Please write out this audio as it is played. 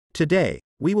Today,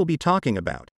 we will be talking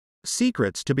about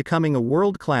secrets to becoming a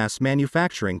world-class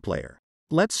manufacturing player.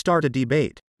 Let's start a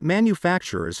debate.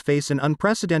 Manufacturers face an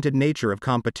unprecedented nature of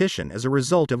competition as a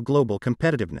result of global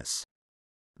competitiveness.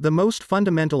 The most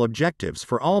fundamental objectives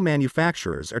for all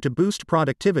manufacturers are to boost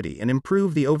productivity and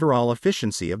improve the overall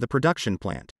efficiency of the production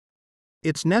plant.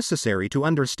 It's necessary to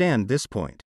understand this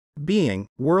point. Being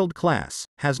world-class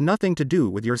has nothing to do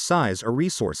with your size or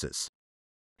resources.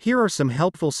 Here are some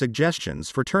helpful suggestions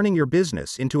for turning your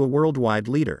business into a worldwide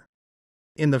leader.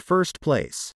 In the first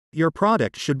place, your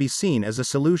product should be seen as a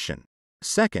solution.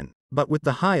 Second, but with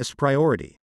the highest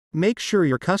priority, make sure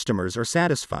your customers are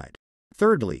satisfied.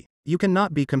 Thirdly, you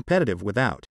cannot be competitive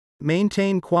without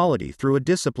maintain quality through a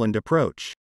disciplined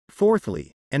approach. Fourthly,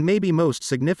 and maybe most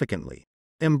significantly,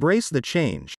 embrace the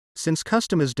change, since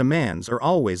customers' demands are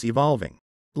always evolving.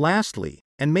 Lastly,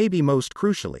 and maybe most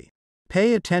crucially,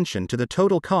 pay attention to the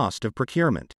total cost of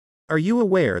procurement. Are you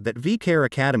aware that VCare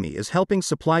Academy is helping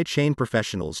supply chain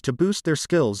professionals to boost their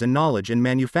skills and knowledge in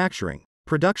manufacturing,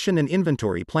 production and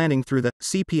inventory planning through the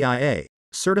CPIA,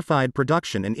 Certified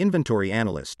Production and Inventory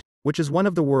Analyst, which is one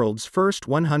of the world's first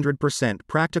 100%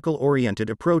 practical-oriented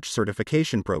approach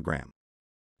certification program.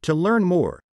 To learn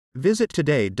more, visit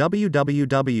today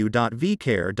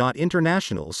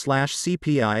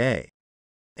www.vcare.international/CPIA.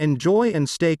 Enjoy and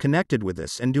stay connected with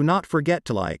us, and do not forget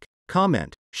to like,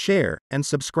 comment, share, and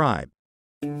subscribe.